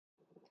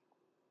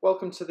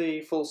Welcome to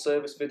the full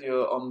service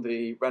video on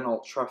the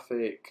Renault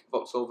Trafic,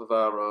 Vauxhall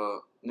Vivaro,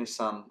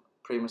 Nissan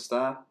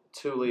Primastar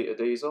 2 litre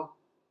diesel.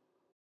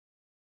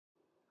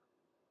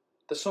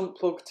 The sump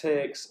plug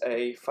takes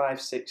a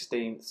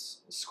 5/16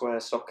 square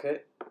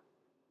socket.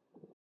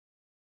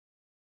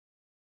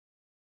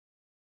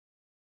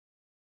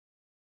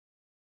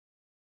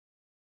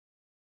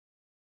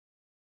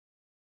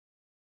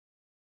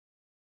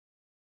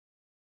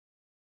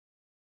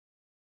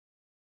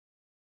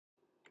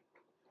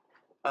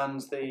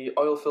 And the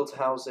oil filter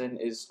housing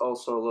is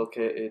also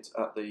located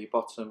at the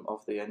bottom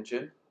of the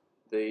engine.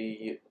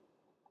 The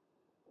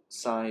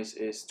size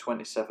is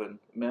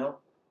 27mm.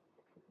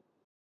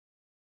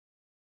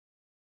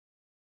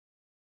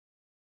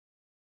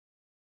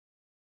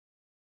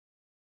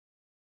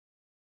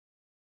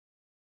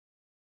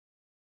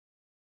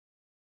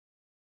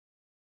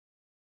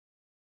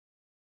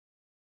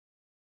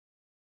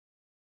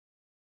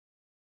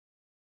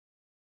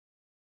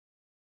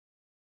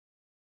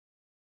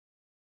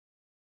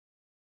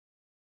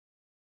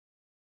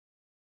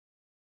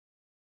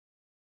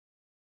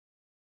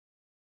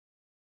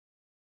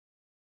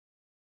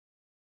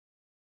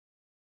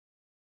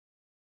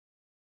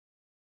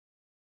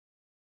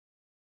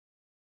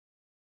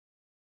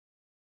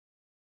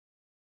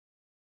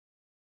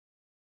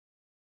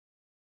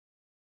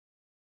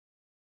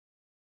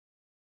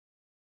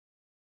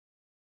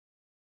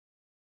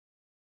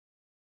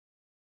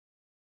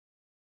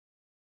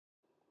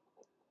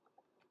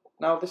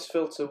 Now this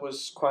filter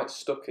was quite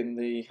stuck in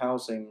the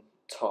housing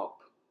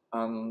top,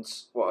 and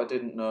what I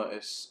didn't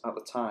notice at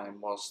the time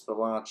was the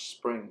large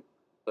spring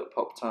that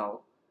popped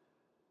out.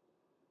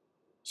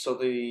 So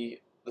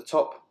the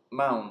top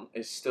mount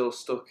is still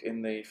stuck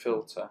in the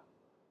filter,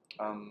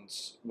 and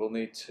we'll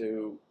need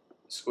to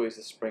squeeze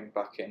the spring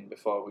back in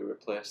before we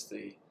replace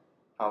the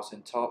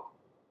housing top.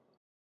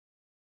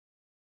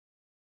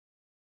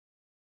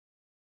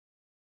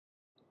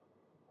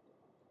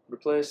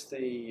 Replace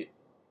the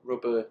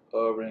rubber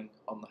O-ring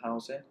on the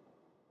housing.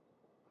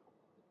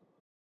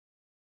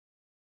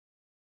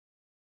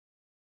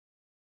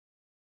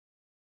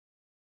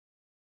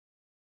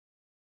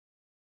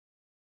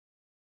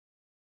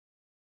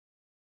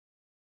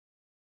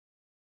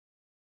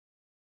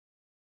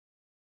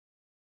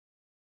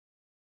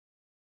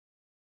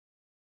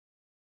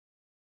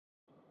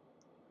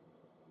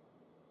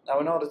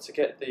 Now, in order to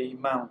get the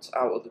mount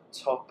out of the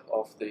top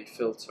of the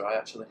filter, I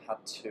actually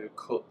had to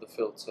cut the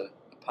filter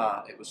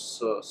apart. It was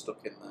so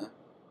stuck in there.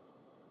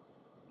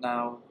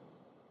 Now,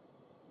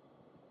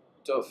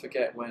 don't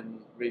forget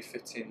when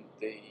refitting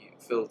the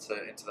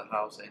filter into the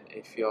housing,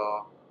 if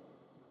your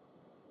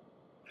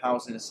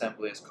housing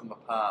assembly has come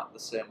apart the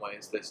same way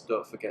as this,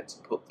 don't forget to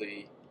put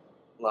the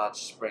large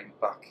spring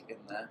back in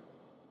there.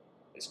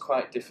 It's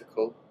quite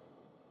difficult.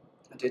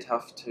 I did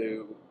have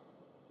to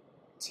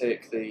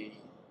take the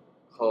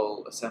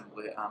whole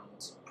assembly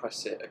and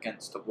press it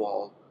against a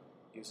wall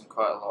using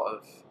quite a lot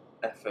of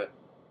effort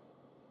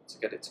to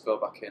get it to go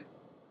back in.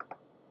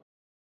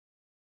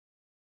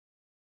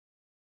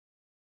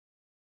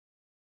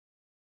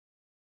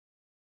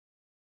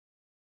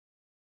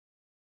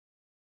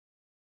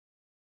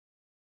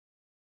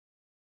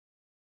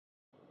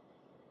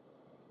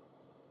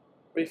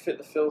 Refit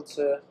the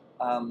filter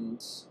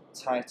and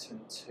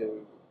tighten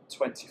to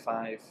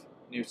 25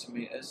 Newton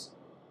meters.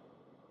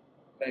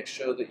 Make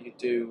sure that you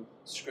do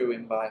screw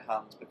in by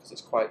hand because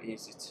it's quite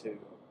easy to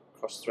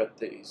cross thread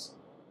these.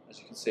 As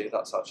you can see,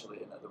 that's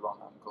actually in at the wrong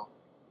angle.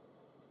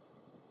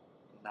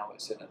 Now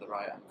it's in at the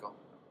right angle.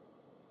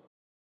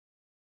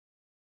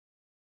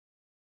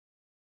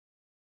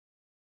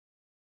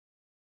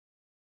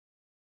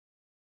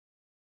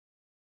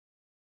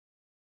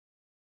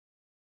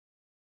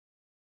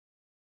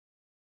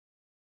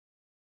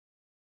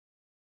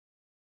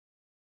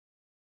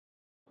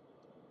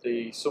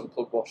 The sump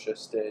plug washer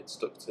stayed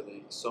stuck to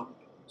the sump,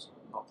 so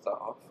knock that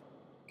off,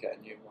 get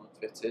a new one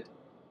fitted.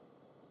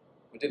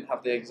 We didn't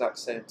have the exact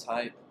same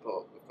type,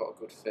 but we've got a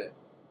good fit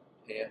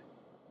here.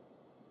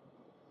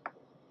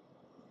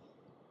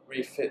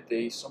 Refit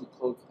the sump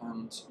plug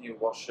and new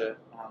washer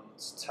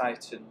and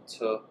tighten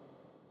to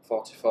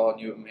 44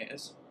 Newton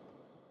meters.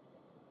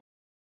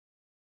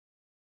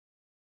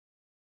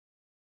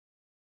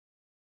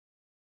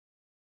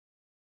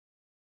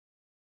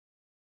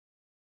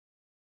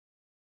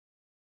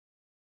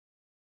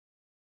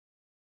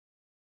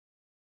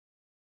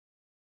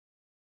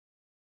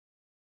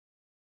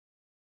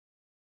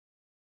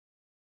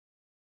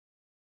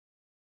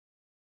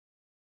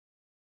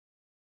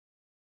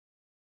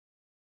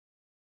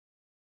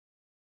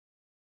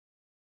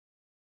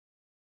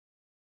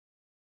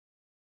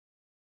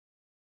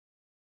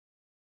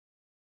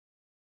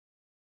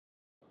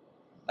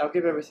 Now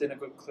give everything a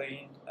good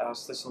clean,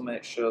 as this will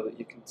make sure that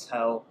you can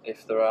tell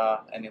if there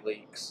are any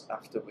leaks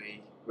after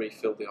we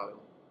refill the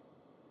oil.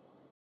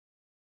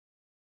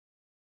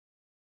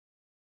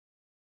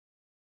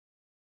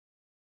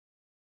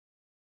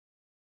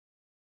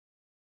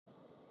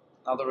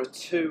 Now there are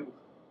two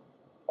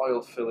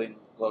oil filling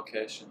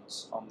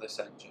locations on this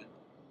engine.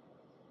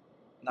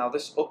 Now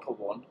this upper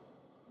one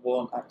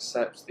won't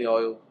accept the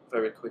oil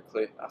very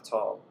quickly at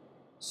all,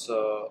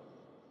 so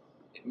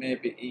it may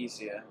be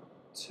easier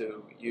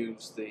to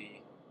use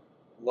the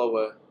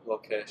lower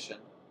location,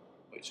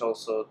 which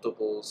also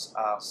doubles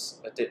as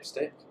a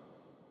dipstick.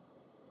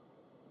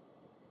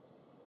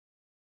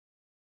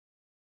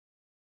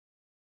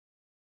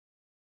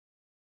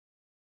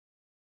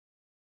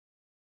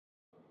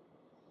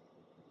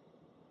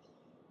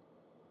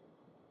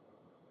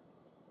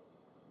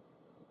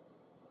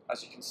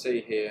 As you can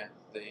see here,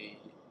 the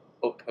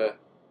upper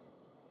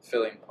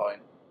filling point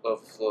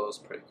overflows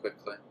pretty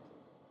quickly.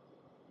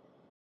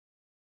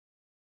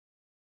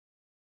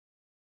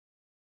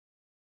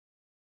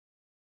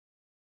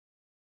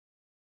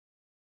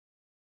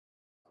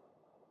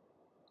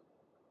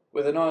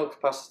 With an oil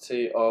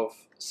capacity of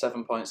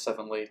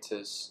 7.7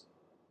 litres,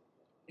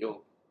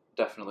 you'll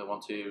definitely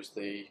want to use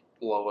the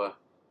lower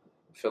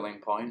filling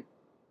point.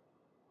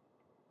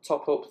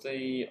 Top up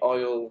the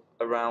oil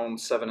around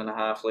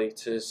 7.5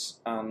 litres,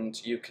 and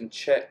you can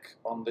check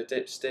on the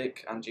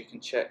dipstick and you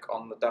can check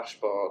on the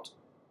dashboard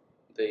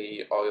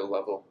the oil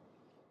level.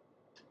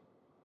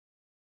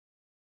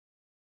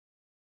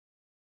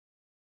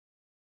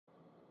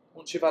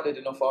 Once you've added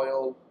enough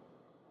oil,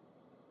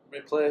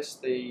 replace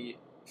the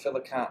filler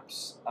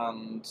caps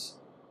and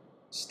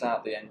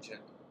start the engine.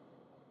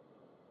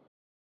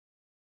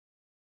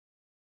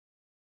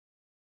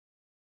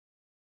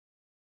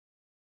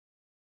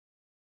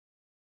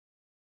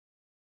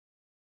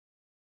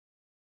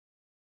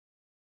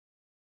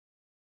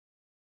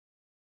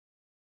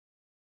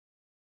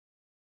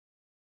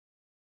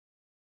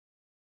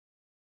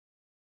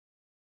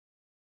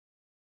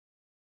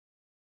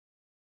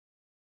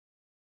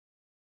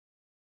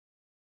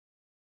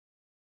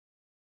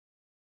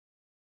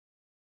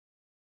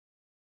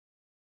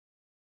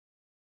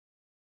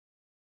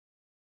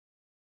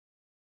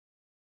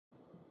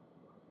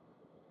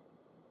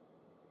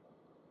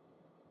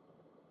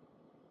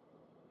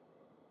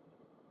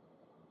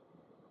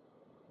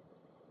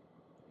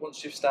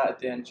 Once you've started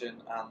the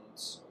engine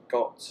and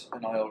got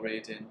an oil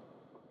reading,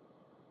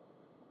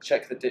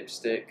 check the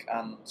dipstick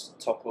and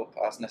top up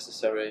as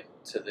necessary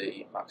to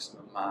the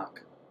maximum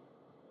mark.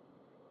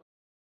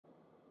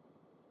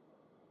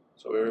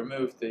 So we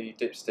remove the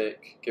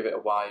dipstick, give it a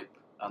wipe,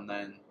 and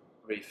then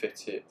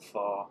refit it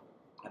for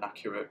an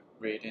accurate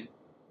reading.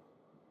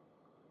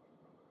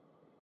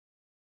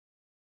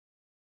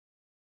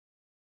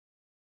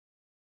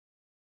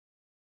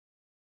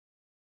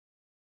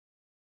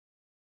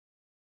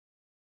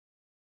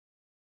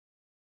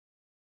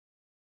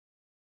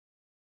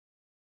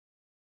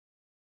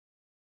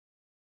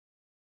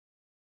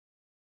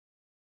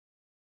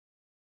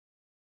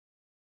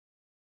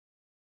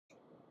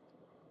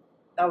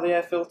 Now the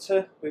air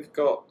filter, we've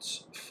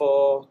got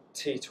 4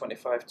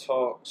 T25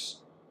 Torx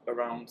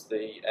around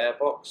the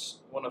airbox,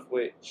 one of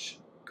which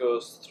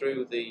goes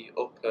through the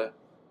upper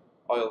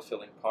oil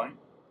filling point.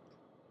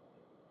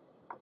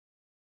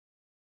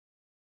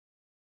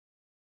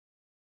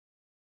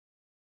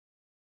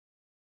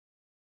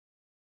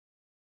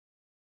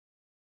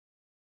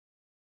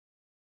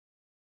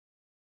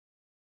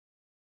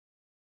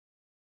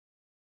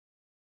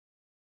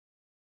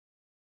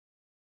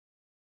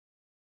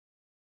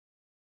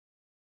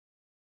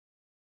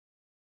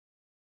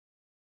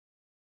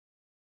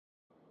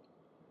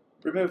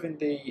 Removing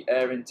the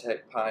air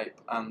intake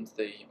pipe and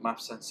the MAF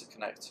sensor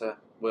connector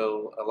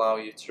will allow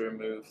you to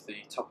remove the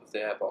top of the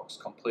airbox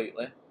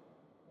completely,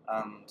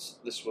 and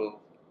this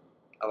will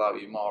allow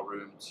you more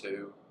room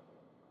to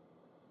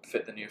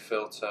fit the new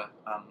filter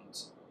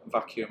and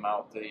vacuum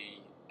out the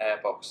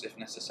airbox if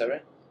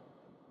necessary.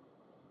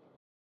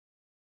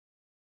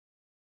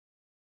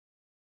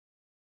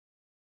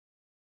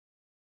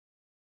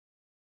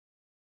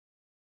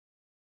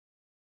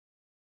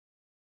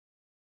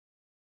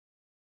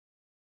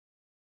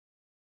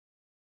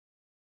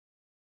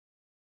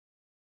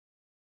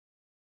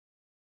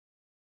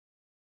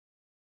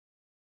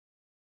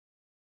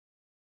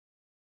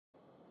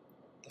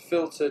 The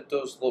filter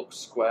does look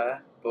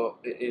square, but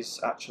it is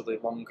actually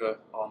longer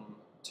on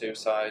two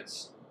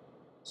sides,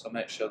 so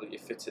make sure that you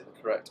fit it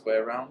the correct way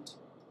around,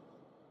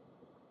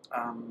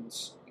 and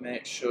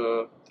make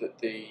sure that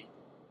the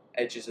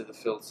edges of the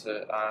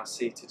filter are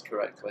seated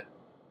correctly.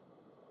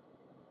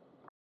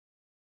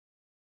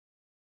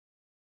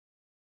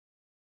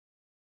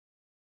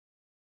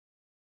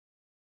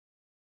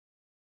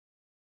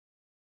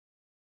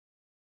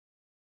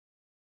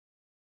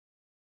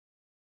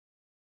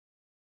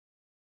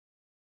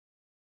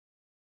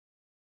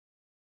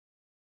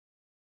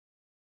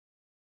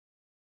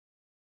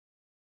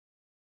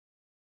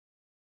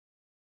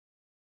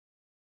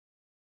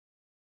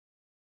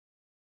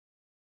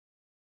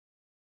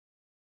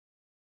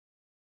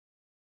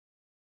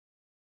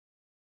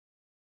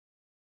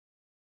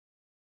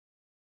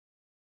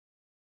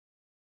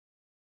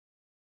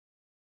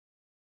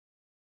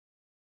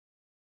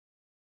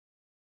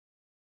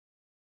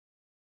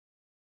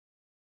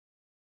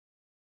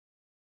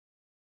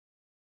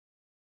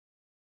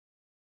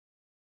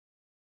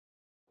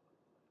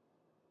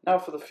 Now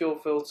for the fuel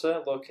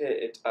filter,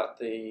 located at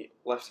the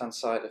left hand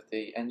side of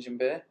the engine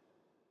bay.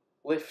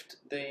 Lift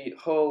the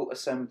whole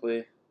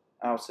assembly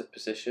out of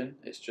position,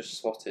 it's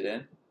just slotted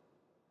in.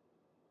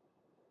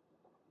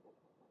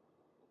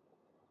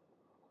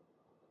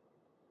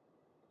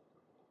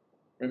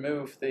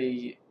 Remove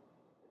the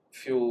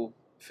fuel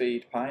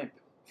feed pipe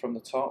from the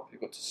top.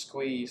 You've got to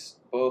squeeze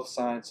both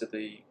sides of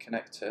the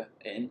connector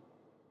in.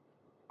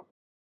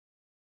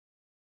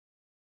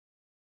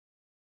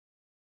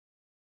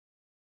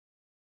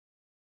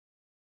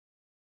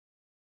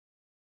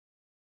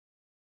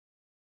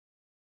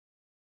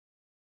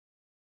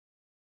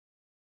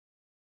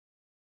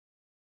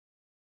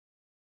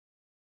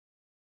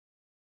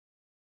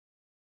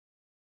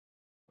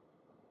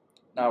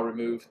 Now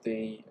remove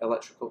the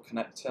electrical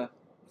connector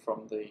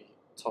from the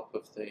top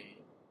of the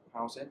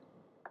housing.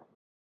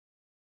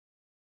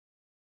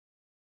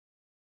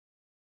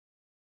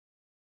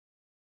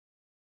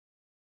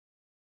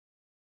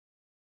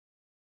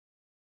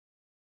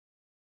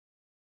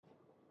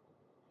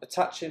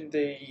 Attaching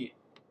the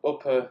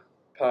upper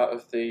part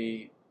of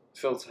the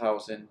filter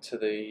housing to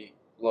the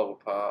lower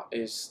part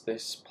is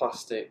this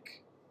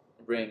plastic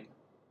ring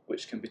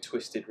which can be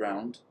twisted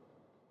round,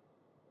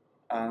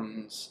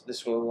 and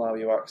this will allow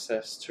you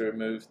access to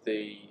remove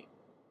the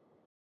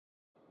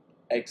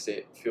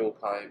exit fuel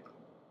pipe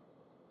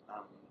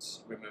and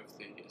remove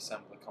the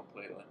assembly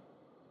completely.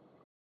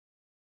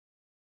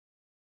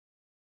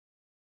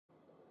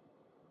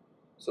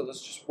 So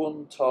there's just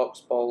one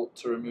Torx bolt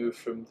to remove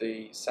from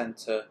the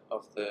centre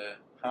of the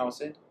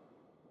housing.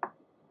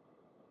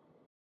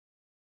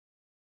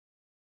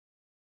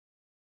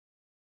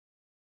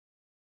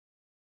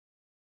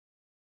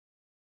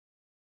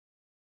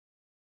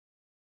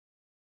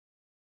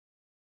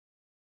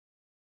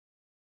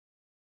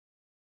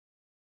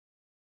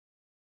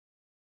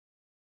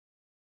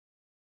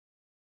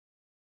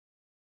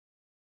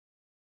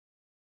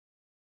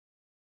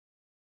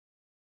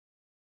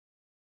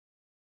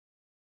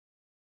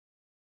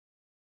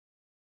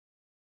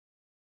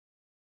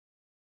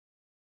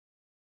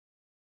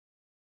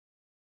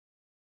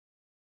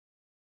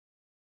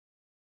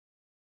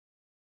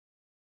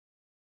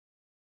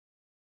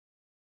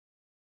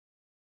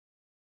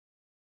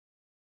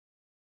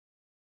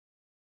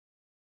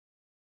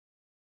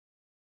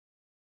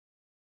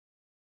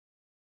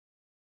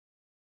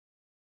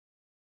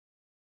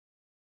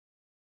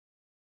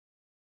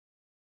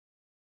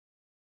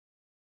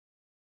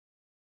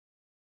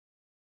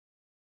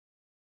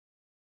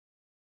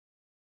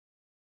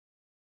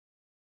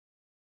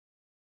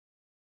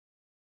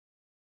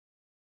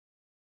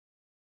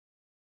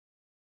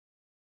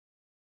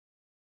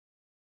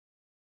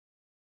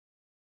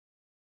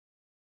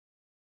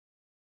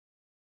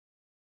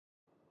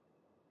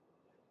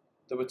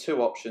 There were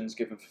two options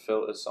given for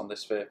filters on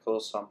this vehicle,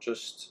 so I'm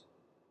just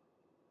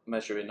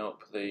measuring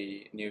up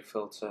the new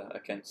filter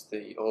against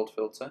the old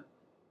filter,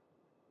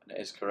 and it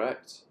is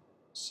correct.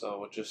 So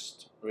we'll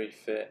just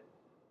refit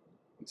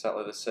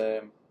exactly the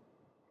same.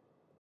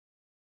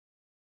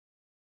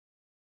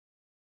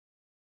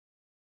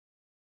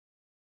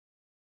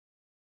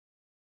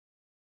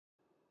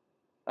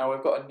 Now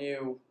we've got a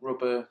new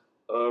rubber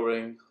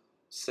O-ring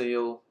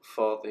seal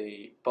for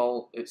the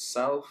bolt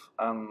itself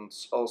and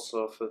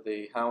also for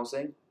the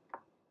housing.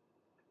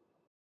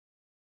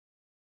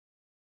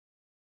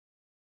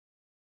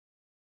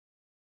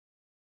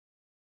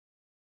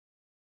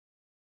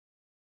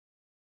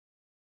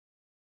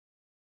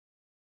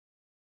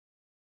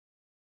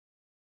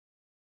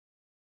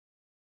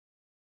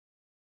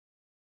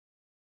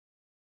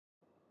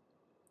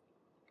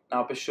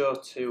 Now be sure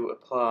to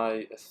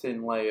apply a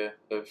thin layer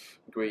of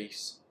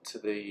grease to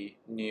the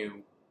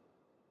new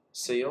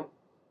seal,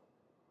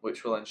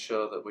 which will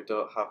ensure that we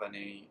don't have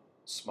any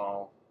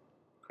small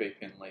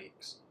creeping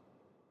leaks.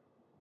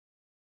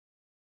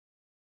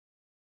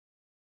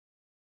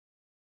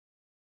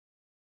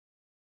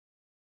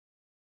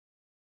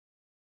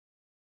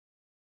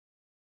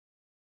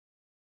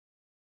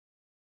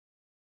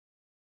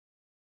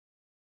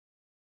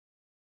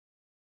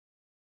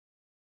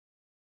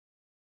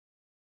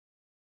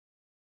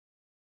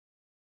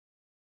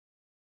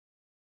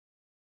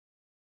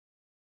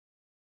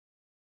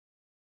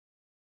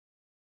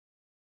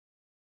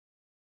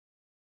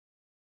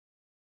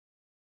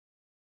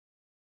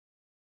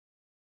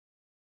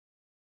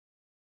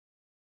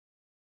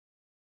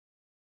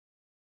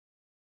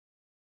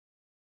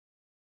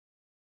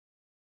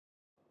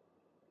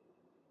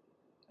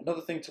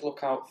 Another thing to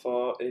look out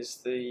for is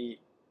the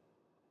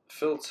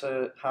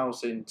filter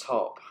housing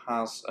top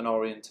has an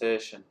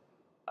orientation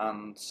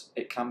and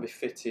it can be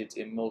fitted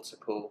in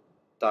multiple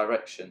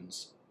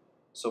directions.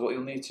 So what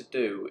you'll need to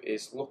do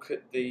is look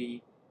at the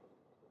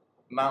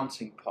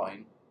mounting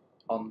point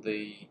on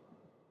the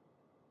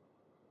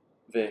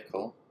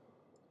vehicle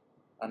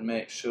and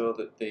make sure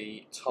that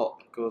the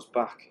top goes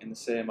back in the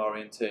same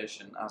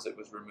orientation as it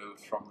was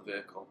removed from the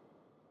vehicle.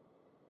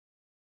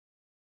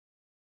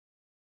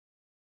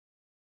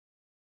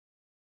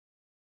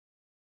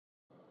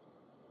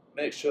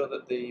 Make sure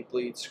that the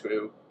bleed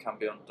screw can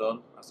be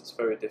undone, as it's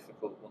very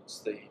difficult once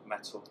the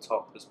metal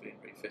top has been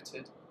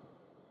refitted.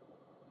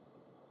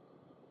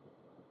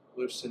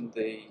 Loosen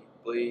the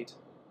bleed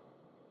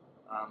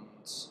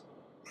and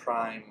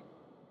prime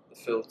the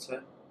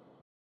filter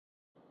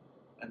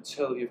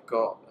until you've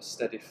got a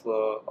steady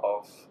flow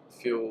of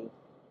fuel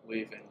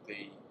leaving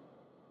the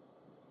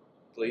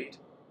bleed.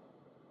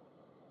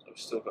 So we've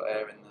still got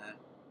air in there.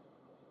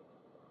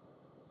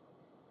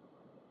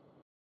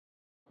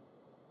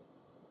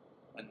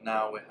 And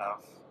now we have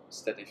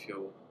steady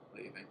fuel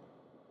leaving.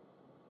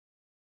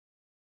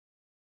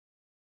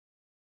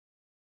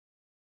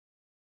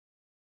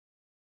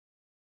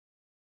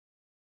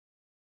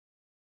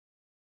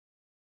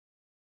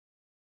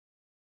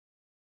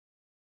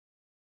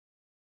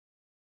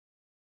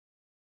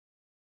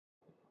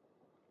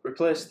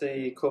 Replace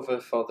the cover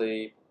for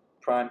the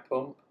prime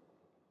pump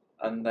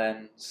and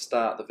then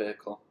start the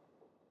vehicle.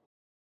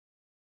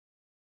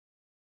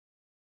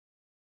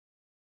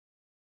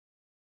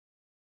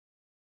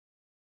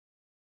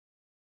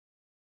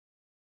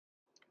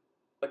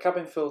 The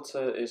cabin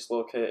filter is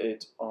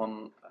located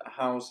on a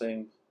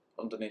housing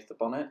underneath the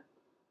bonnet.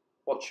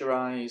 Watch your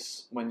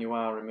eyes when you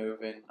are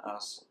removing,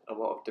 as a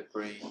lot of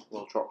debris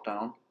will drop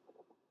down.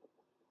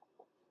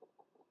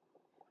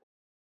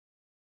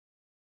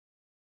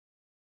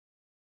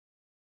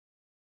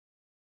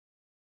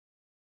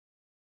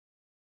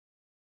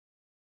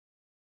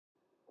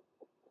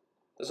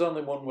 There's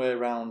only one way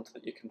around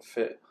that you can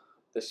fit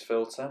this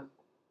filter,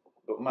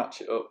 but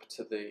match it up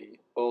to the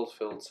old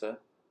filter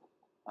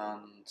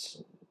and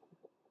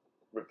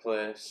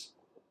replace.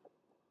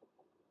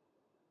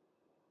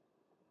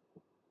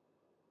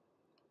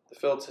 The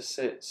filter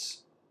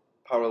sits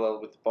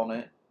parallel with the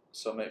bonnet,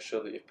 so make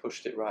sure that you've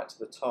pushed it right to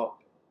the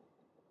top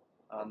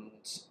and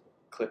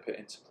clip it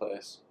into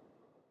place.